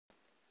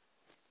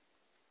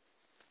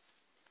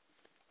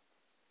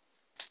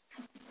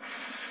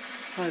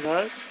Hi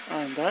guys,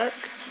 I'm back.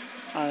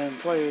 I am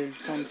playing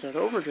Sunset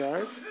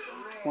Overdrive,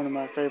 one of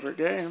my favorite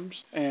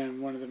games,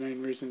 and one of the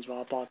main reasons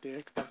why I bought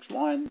the Xbox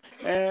One,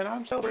 and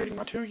I'm celebrating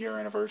my 2-year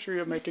anniversary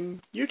of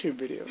making YouTube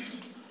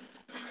videos.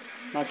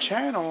 My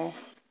channel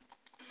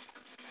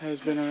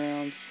has been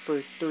around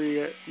for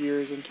 3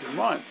 years and 2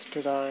 months,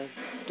 because I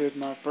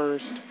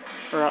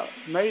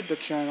made the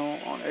channel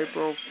on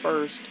April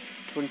 1st,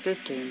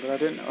 2015, but I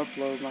didn't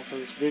upload my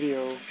first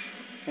video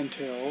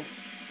until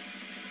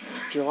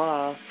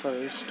July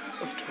 1st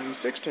of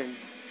 2016.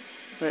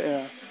 But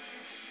yeah,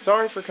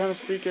 sorry for kind of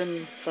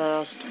speaking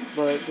fast,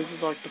 but this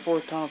is like the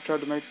 4th time I've tried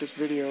to make this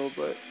video,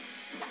 but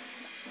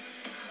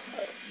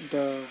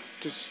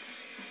just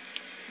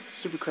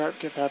stupid crap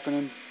kept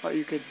happening.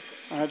 Like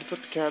I had to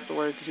put the cats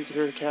away because you could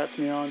hear the cats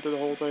meowing through the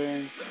whole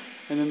thing,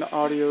 and then the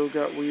audio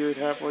got weird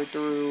halfway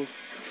through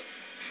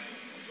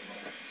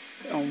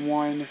on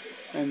one,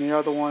 and the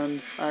other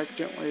one I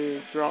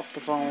accidentally dropped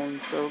the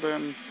phone, so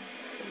then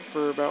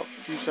for about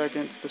a few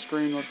seconds the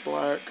screen was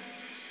black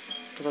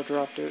because I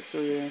dropped it, so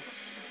yeah.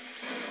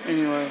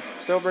 Anyway,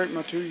 celebrating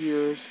my 2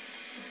 years.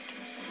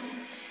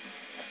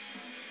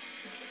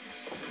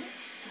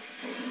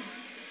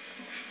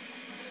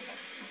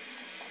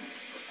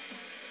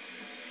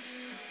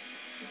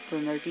 For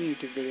making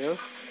YouTube videos.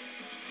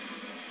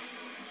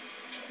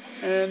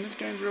 And this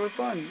game's really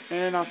fun.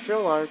 And I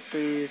feel like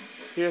the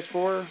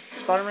PS4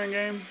 Spider-Man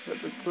game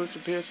that's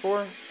exclusive to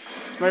PS4,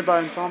 it's made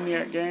by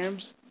Insomniac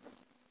Games,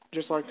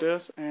 just like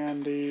this,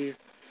 and the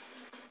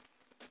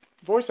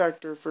voice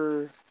actor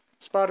for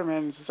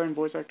Spider-Man is the same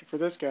voice actor for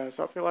this guy,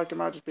 so I feel like it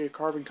might just be a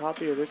carbon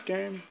copy of this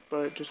game,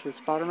 but just with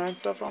Spider-Man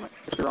stuff on it.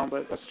 Could be wrong,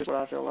 but that's just what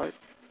I feel like.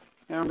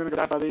 And I'm gonna go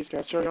die by these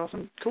guys, show y'all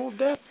some cool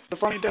deaths, the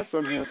funny deaths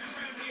on here.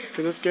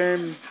 Because this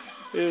game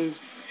is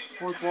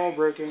fourth wall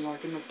breaking,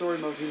 like in the story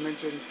mode he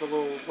mentions the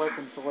little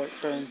weapon select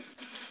thing.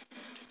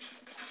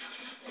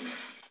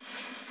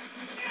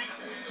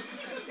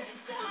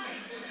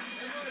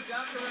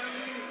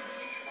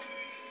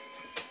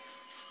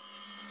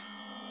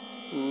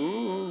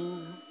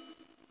 Ooh.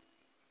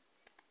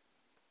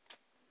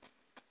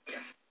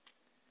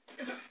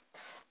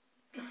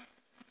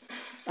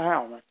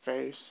 Ow, my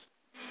face.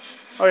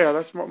 Oh yeah,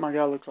 that's what my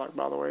guy looks like,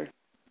 by the way.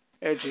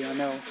 Edgy, I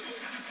know.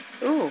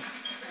 Ooh.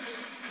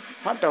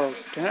 Hot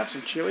dogs. Can I have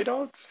some chili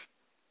dogs?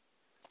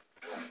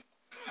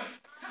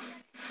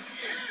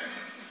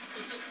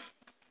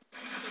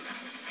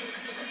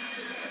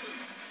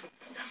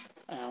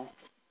 Ow.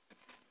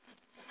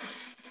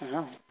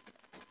 Ow.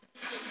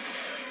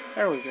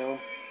 There we go.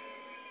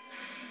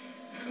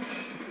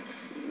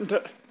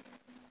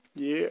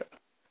 Yeah.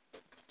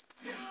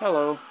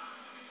 Hello.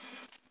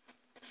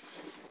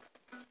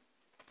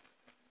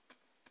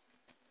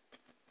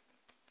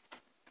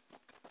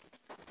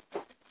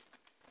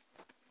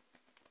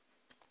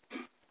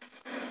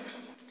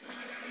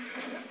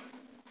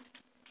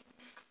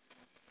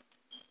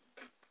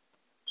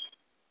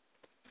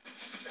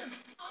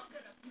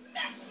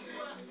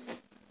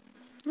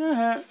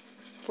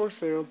 Force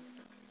field.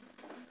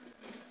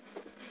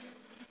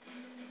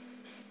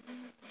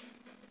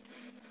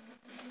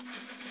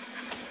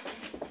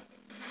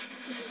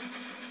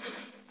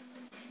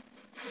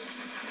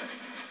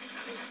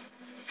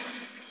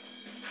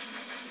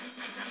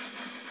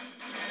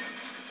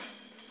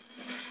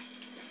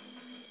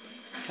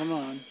 Come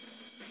on.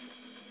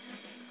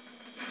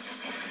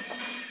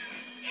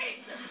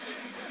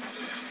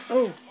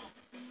 Oh!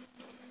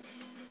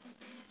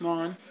 Come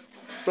on.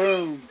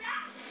 Boom.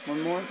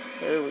 One more.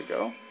 There we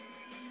go.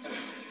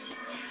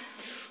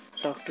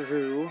 Doctor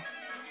Who.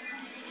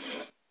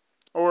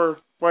 Or,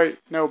 wait,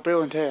 no,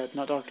 Bill and Ted,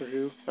 not Doctor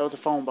Who. That was a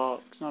phone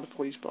box, not a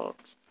police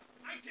box.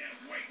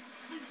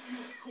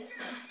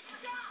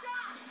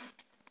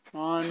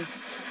 Come on.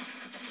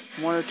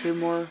 1 or 2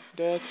 more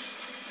deaths.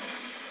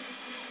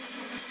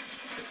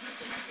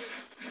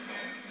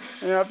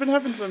 Yeah, I've been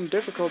having some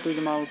difficulties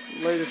in my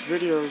latest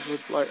videos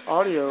with, like,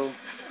 audio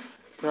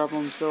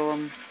problems, so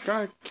I'm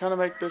gonna kind of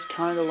make this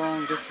kind of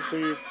long just to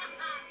see,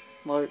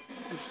 like,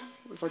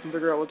 if I can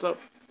figure out what's up.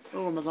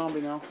 Oh, I'm a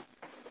zombie now.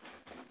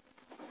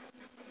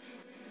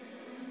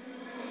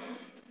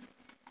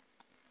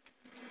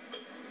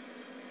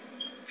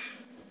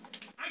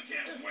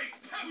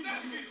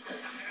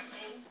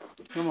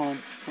 Come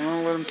on. I'm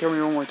gonna let him kill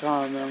me one more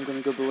time, then I'm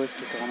gonna go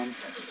ballistic on him.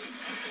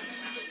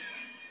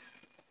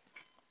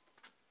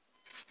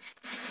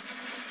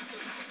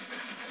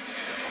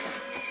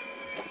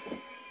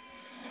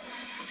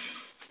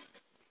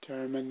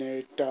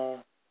 Terminate,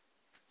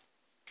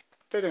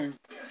 fitting.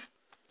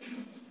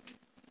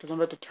 Because I'm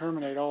about to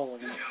terminate all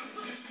of them.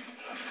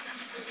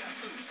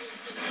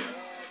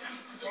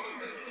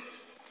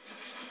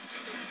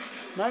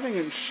 Imagine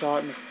getting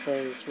shot in the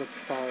face with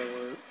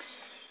fireworks.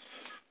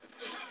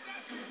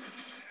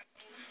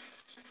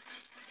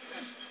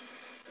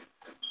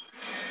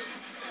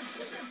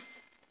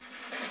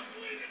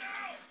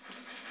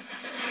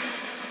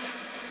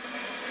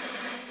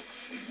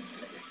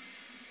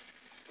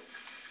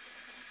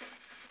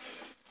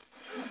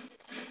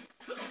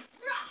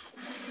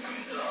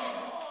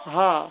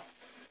 Aha!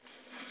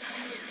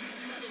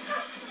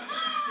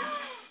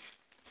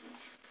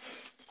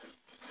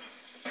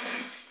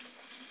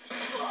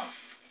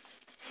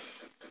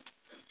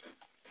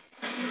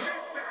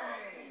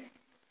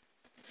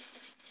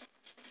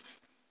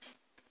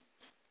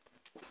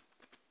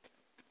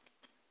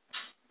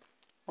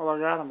 Well,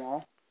 I got them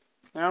all.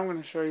 Now I'm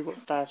going to show you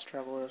what fast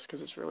travel is,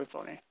 because it's really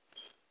funny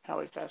how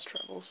he fast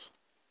travels.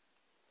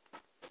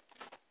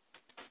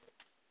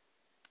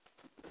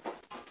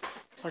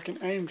 I can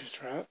aim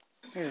just right.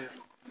 Here.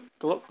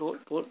 Gluck,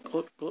 gluck, gluck,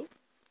 gluck, gluck.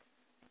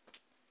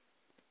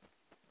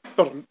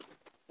 Boom.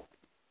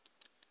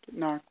 Get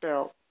knocked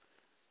out.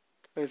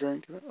 I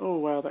drink too much. Oh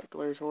wow, that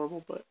glare's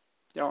horrible, but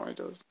y'all only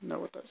does know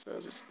what that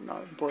says. It's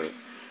not important.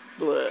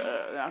 Blah.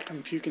 I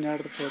come puking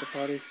out of the porta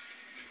potty.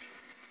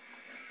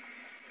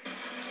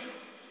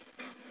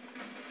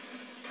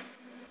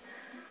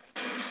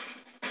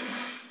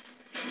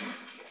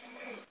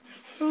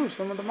 Ooh,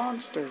 some of the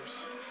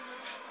monsters.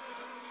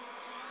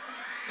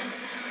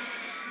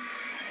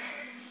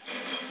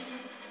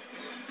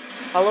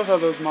 I love how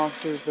those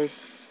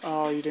monsters,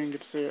 oh, you didn't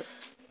get to see it.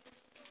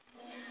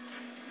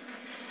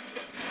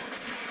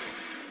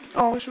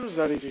 Oh, I wish it was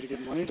that easy to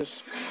get money.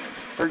 Just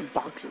break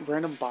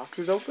random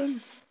boxes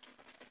open.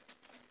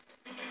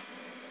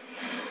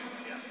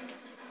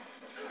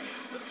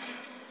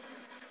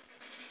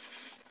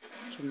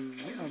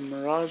 A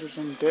mirage or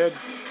some dead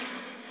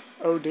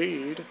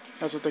OD'd.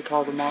 That's what they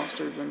call the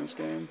monsters in this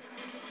game.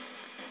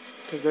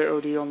 Because they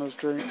OD on those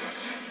drinks.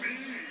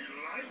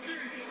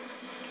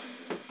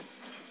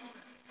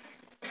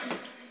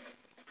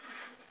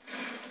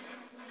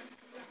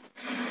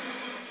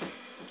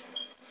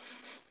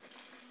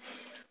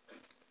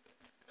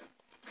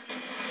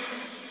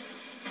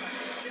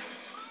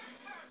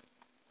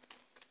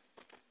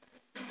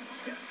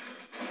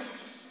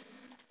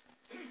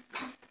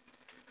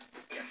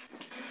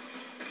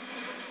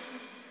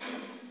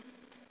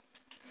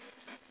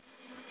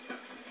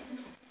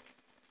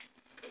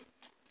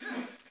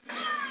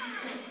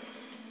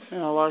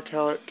 And I like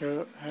how it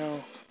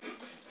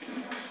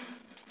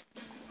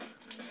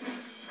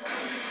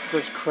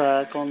says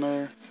crack on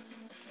there.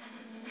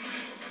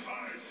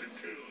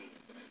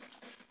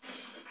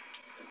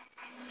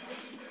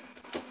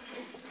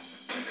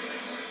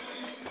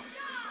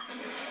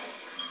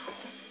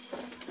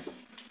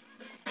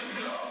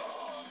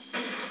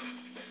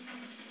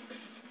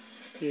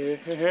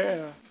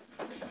 Yeah.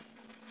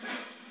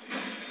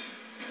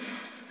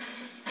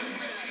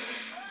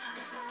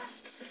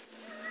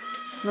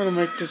 I'm gonna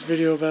make this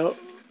video about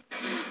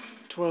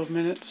 12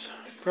 minutes,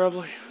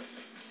 probably.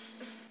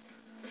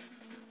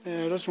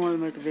 Yeah, I just wanted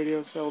to make a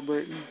video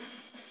celebrating.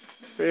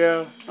 But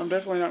yeah, I'm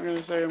definitely not going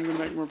to say I'm going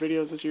to make more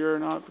videos this year or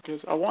not,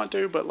 because I want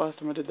to, but last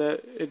time I did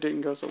that, it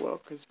didn't go so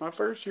well. Because my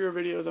first year of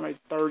videos, I made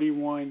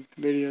 31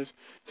 videos.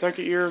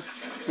 Second year,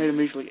 made a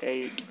measly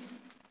 8.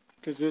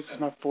 Because this is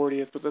my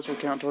 40th, but this will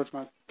count towards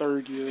my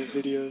 3rd year of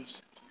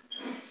videos.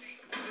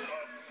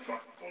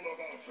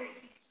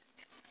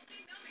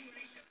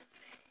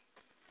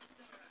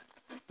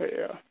 But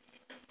yeah.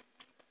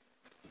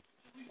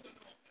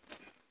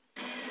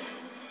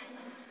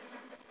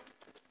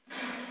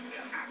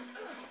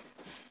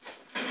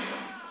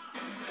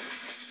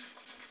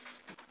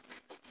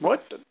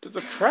 What? Did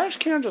the trash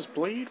can just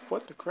bleed?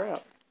 What the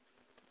crap?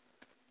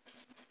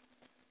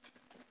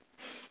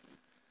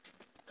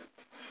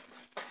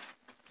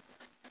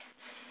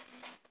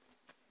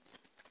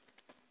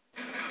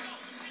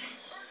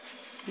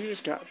 You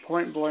just got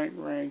point blank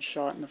range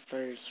shot in the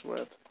face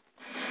with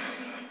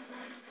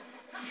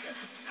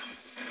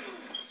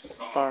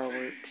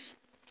fireworks.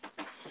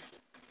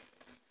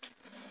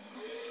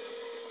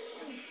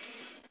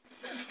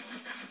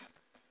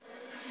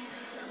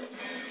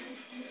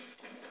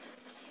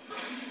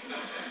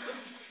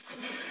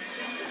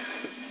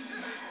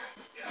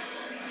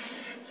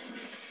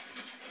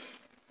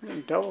 You're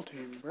getting double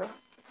teamed, bro.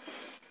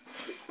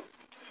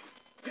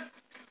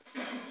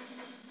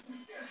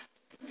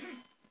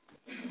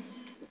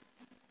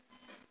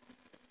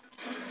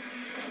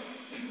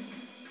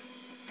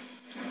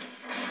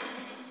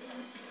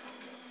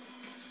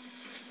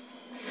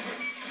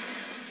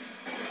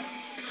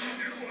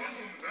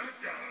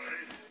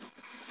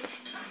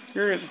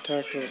 You're getting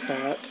attacked with a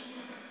bat.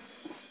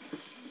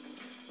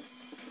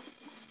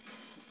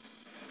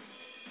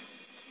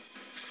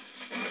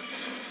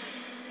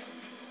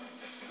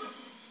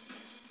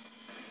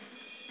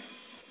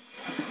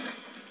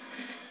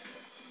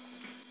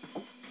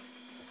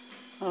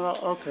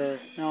 Oh, okay,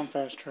 now I'm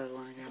fast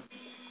traveling again.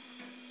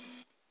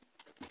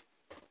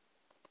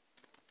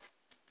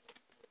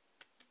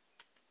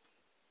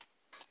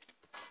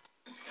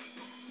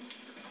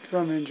 Because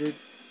I'm injured.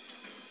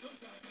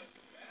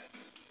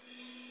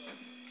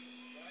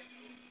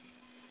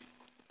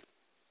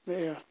 But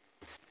yeah.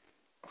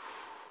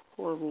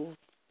 Horrible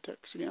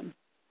text again.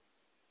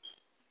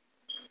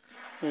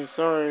 Yeah,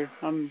 sorry,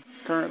 I'm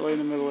currently in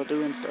the middle of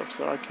doing stuff,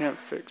 so I can't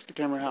fix the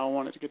camera how I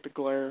want it to get the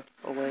glare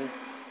away.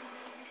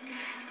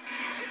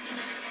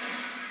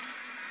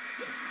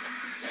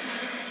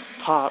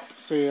 Pop,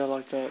 see, I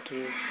like that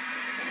too.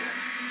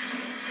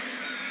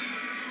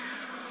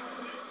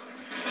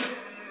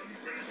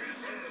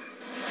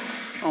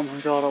 Oh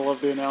my god, I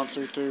love the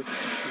announcer too.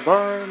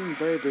 Burn,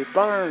 baby,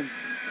 burn!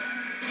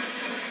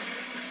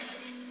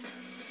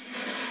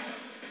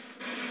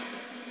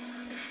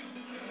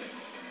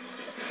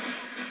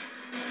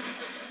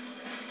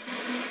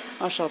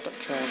 I shot that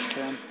trash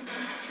can.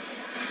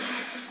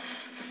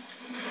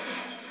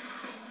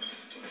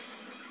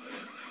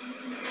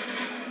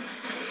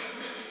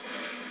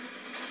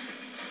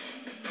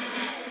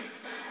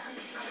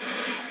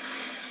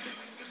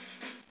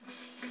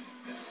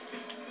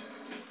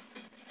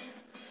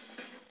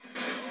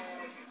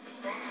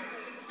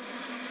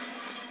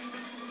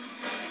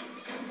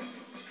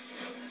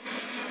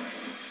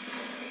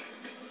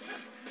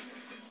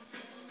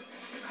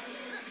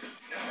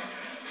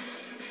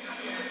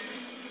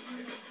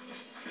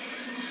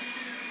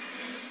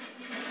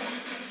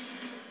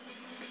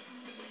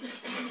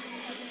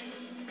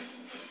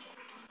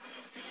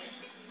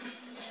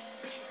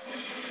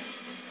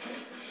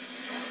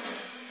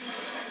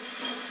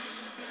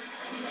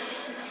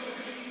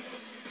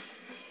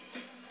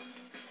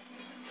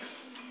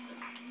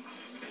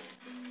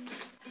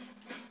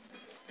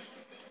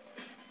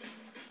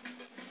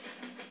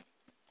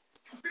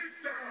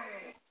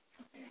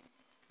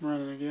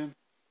 Running again.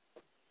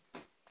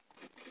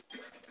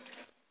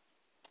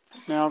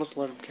 Now I'll just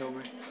let him kill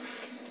me.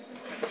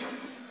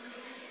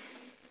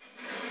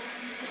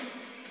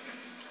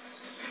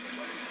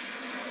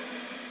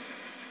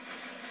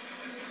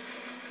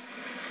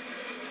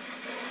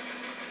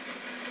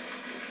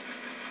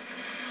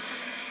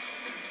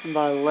 And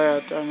by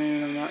let, I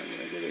mean I'm not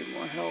gonna get any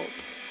more help.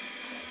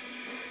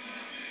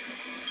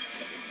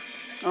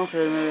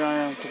 Okay, maybe I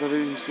am, because I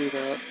didn't even see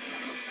that.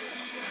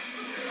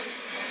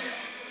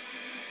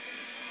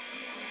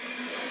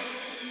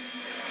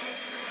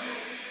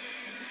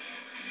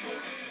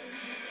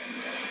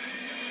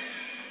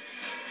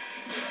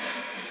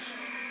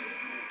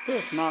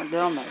 Just knock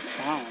down that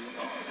sign.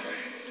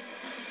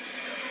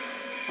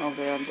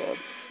 Okay, I'm dead.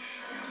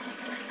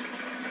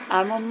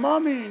 I'm a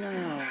mummy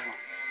now.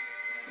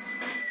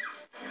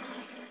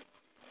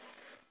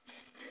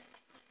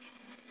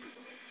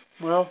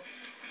 Well,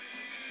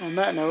 on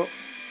that note,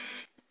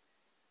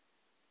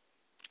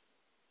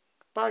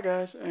 bye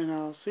guys, and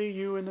I'll see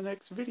you in the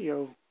next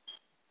video.